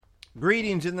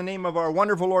Greetings in the name of our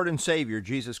wonderful Lord and Savior,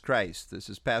 Jesus Christ. This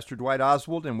is Pastor Dwight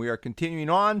Oswald, and we are continuing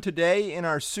on today in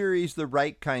our series, The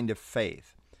Right Kind of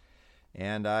Faith.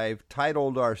 And I've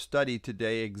titled our study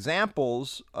today,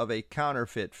 Examples of a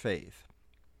Counterfeit Faith.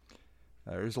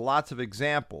 There's lots of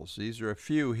examples. These are a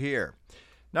few here.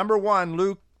 Number one,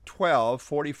 Luke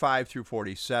 12:45 through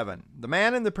 47. The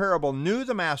man in the parable knew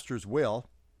the master's will.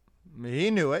 He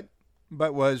knew it,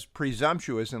 but was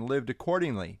presumptuous and lived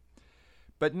accordingly.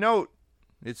 But note,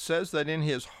 it says that in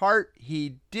his heart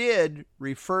he did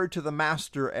refer to the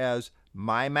master as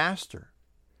my master.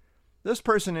 This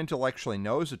person intellectually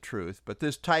knows the truth, but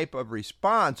this type of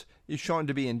response is shown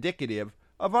to be indicative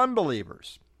of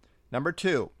unbelievers. Number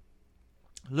two,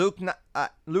 Luke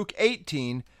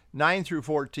 18:9 through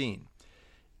 14.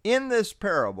 In this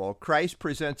parable, Christ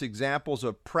presents examples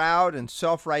of proud and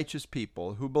self-righteous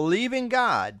people who believe in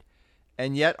God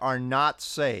and yet are not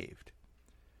saved.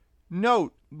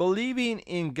 Note, believing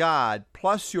in God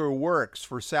plus your works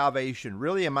for salvation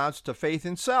really amounts to faith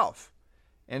in self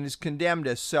and is condemned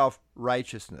as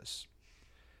self-righteousness.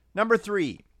 Number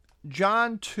three,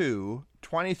 John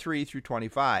 2:23 through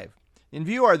 25. In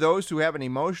view are those who have an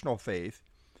emotional faith,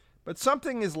 but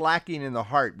something is lacking in the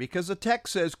heart because the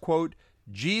text says, quote,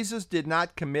 Jesus did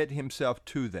not commit himself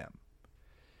to them.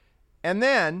 And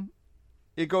then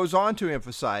it goes on to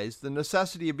emphasize the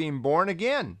necessity of being born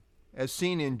again, as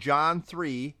seen in John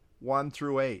 3:1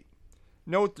 through 8.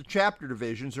 Note the chapter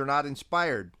divisions are not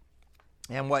inspired.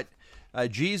 And what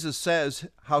Jesus says,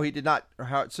 how it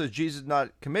says Jesus did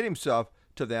not commit himself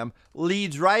to them,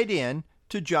 leads right in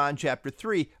to John chapter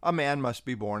 3, a man must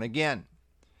be born again.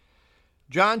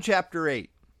 John chapter 8,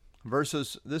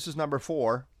 this is number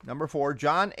 4,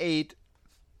 John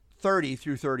 8:30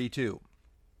 through 32.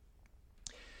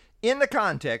 In the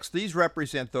context, these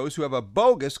represent those who have a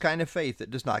bogus kind of faith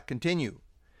that does not continue.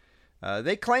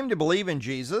 They claim to believe in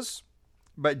Jesus,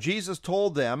 but Jesus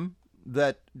told them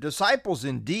that disciples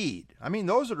indeed,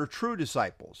 those that are true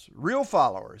disciples, real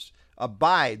followers,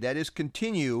 abide, that is,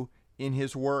 continue in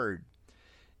his word.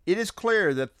 It is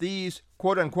clear that these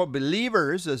quote-unquote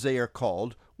believers, as they are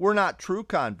called, were not true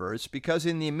converts because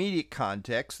in the immediate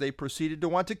context they proceeded to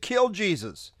want to kill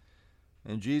Jesus.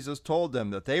 And Jesus told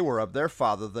them that they were of their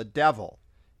father, the devil,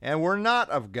 and were not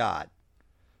of God.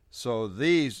 So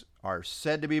these are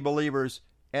said to be believers,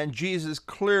 and Jesus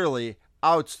clearly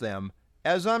outs them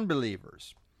as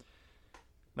unbelievers.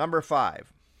 Number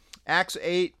 5, Acts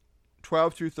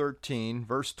 8:12 through 13,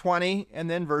 verse 20, and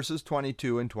then verses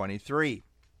 22 and 23.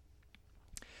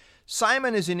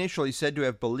 Simon is initially said to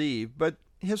have believed, but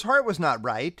his heart was not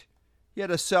right. He had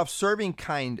a self-serving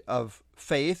kind of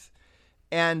faith,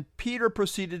 and Peter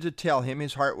proceeded to tell him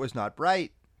his heart was not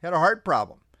right, had a heart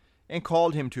problem, and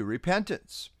called him to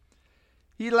repentance.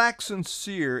 He lacked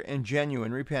sincere and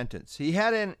genuine repentance. He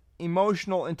had an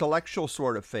emotional, intellectual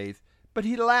sort of faith, but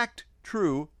he lacked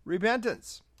true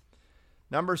repentance.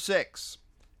 Number 6,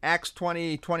 Acts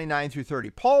 20:29 through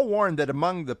 30. Paul warned that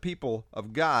among the people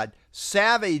of God,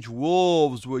 savage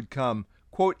wolves would come,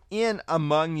 quote, in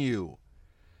among you.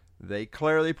 They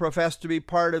clearly profess to be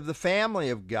part of the family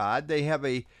of God. They have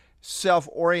a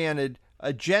self-oriented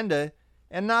agenda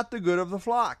and not the good of the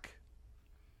flock.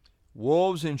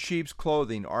 Wolves in sheep's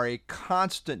clothing are a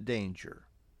constant danger.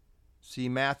 See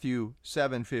Matthew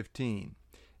 7:15.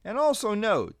 And also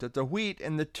note that the wheat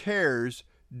and the tares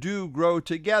do grow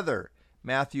together.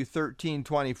 Matthew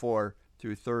 13:24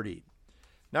 through 30.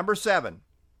 Number 7,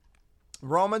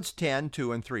 Romans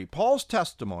 10:2 and 3. Paul's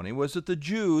testimony was that the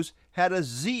Jews had a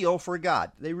zeal for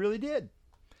God. They really did.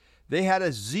 They had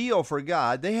a zeal for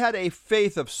God. They had a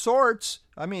faith of sorts.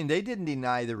 They didn't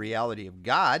deny the reality of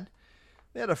God.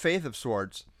 They had a faith of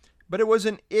sorts, but it was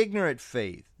an ignorant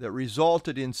faith that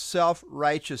resulted in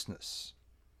self-righteousness.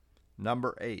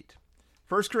 Number 8,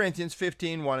 1 Corinthians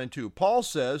 15:1 and 2. Paul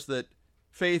says that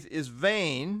faith is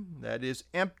vain, that is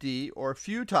empty or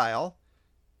futile,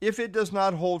 if it does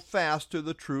not hold fast to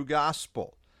the true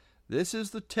gospel. This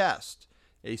is the test.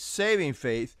 A saving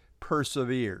faith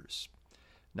perseveres.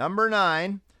 Number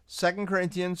 9, 2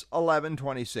 Corinthians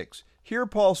 11:26. Here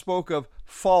Paul spoke of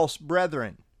false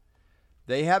brethren.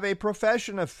 They have a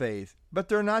profession of faith, but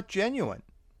they're not genuine.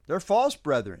 They're false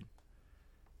brethren.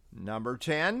 Number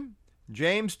 10,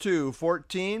 James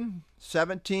 2:14,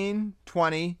 17,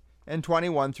 20, and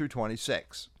 21 through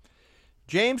 26.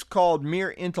 James called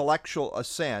mere intellectual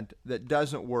assent that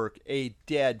doesn't work a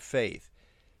dead faith.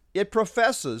 It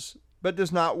professes but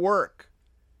does not work.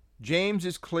 James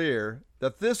is clear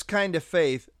that this kind of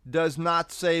faith does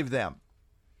not save them.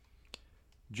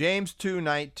 James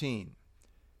 2:19.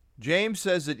 James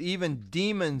says that even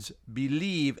demons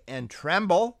believe and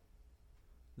tremble.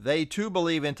 They too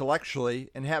believe intellectually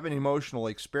and have an emotional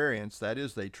experience, that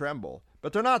is, they tremble,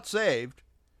 but they're not saved.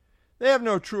 They have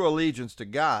no true allegiance to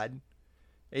God.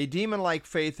 A demon-like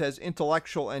faith has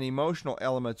intellectual and emotional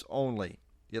elements only.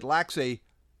 It lacks a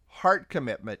heart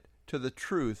commitment to the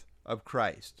truth of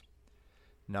Christ.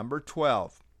 Number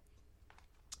 12.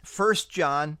 1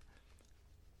 John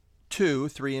 2,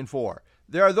 3, and 4.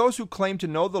 There are those who claim to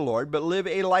know the Lord but live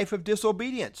a life of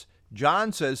disobedience.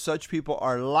 John says such people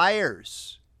are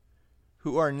liars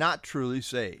who are not truly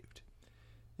saved.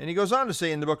 And he goes on to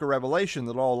say in the book of Revelation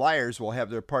that all liars will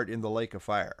have their part in the lake of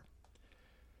fire.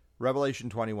 Revelation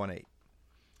 21:8.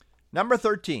 Number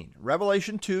 13,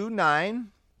 Revelation 2:9,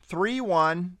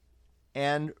 3:1,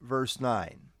 and verse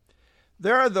 9.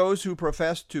 There are those who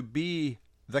profess to be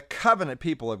the covenant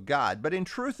people of God, but in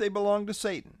truth they belong to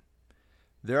Satan.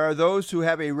 There are those who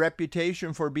have a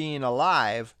reputation for being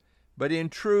alive, but in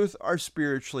truth are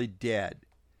spiritually dead.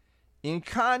 In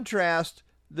contrast,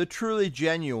 the truly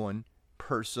genuine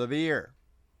persevere.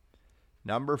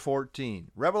 Number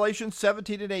 14, Revelation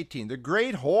 17 and 18. The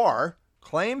great whore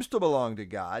claims to belong to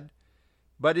God,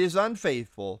 but is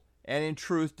unfaithful and in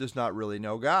truth does not really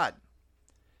know God.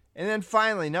 And then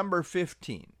finally, number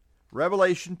 15,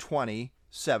 Revelation 20,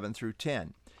 7 through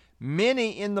 10.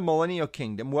 Many in the millennial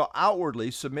kingdom will outwardly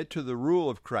submit to the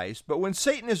rule of Christ, but when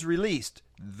Satan is released,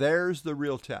 there's the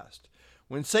real test.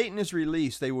 When Satan is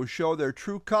released, they will show their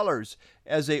true colors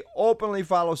as they openly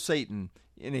follow Satan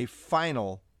in a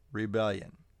final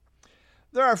rebellion.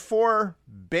 There are 4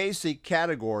 basic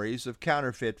categories of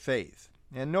counterfeit faith,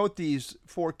 and note these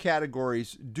 4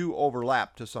 categories do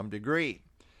overlap to some degree.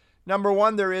 Number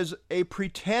 1, there is a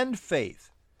pretend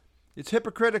faith. It's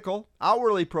hypocritical,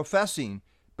 outwardly professing,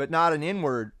 but not an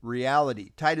inward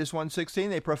reality. Titus 1:16,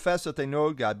 they profess that they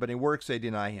know God, but in works they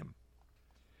deny him.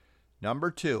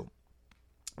 Number 2,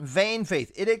 vain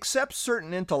faith. It accepts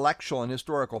certain intellectual and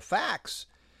historical facts,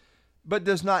 but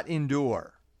does not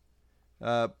endure.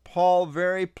 Paul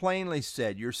very plainly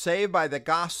said, you're saved by the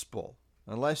gospel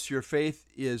unless your faith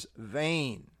is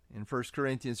vain in 1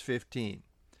 Corinthians 15.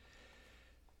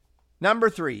 Number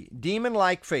 3,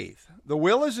 demon-like faith. The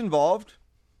will is involved,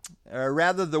 or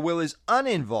rather the will is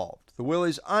uninvolved. The will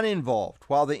is uninvolved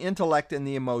while the intellect and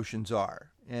the emotions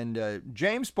are. And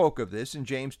James spoke of this in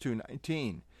James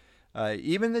 2:19.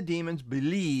 Even the demons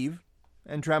believe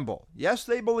and tremble. Yes,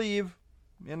 they believe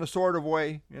in a sort of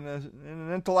way, in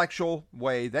an intellectual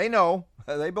way. They know,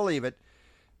 they believe it,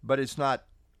 but it's not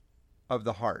of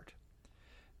the heart.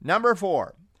 Number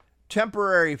 4,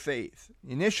 temporary faith.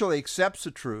 Initially accepts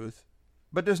the truth,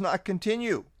 but does not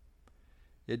continue.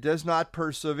 It does not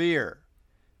persevere.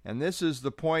 And this is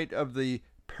the point of the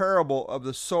parable of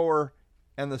the sower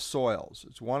and the soils.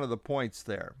 It's one of the points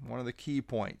there, one of the key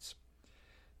points,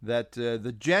 that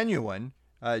the genuine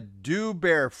do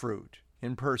bear fruit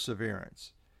in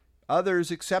perseverance.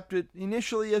 Others accept it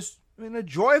initially as in a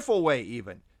joyful way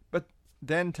even, but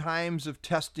then times of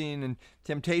testing and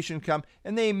temptation come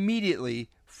and they immediately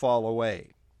fall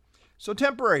away. So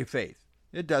temporary faith,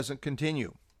 it doesn't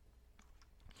continue.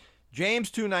 James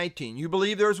 2:19, you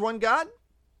believe there is one God?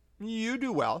 You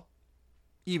do well.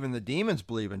 Even the demons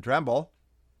believe and tremble.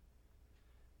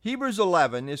 Hebrews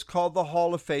 11 is called the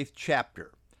Hall of Faith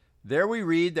chapter. There we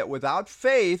read that without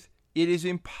faith, it is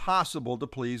impossible to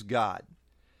please God.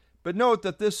 But note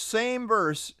that this same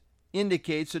verse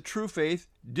indicates that true faith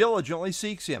diligently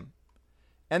seeks him.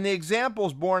 And the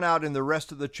examples borne out in the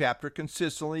rest of the chapter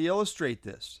consistently illustrate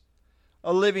this.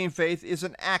 A living faith is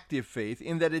an active faith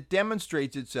in that it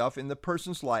demonstrates itself in the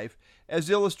person's life as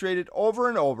illustrated over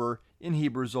and over in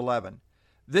Hebrews 11.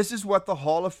 This is what the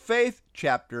Hall of Faith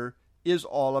chapter is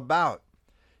all about.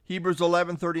 Hebrews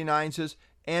 11:39 says,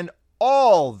 and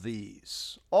all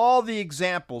the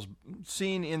examples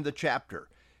seen in the chapter,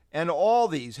 and all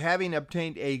these having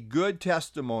obtained a good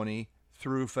testimony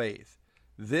through faith.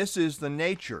 This is the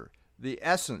nature, the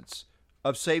essence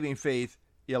of saving faith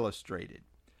illustrated.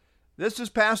 This is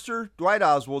Pastor Dwight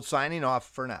Oswald signing off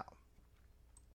for now.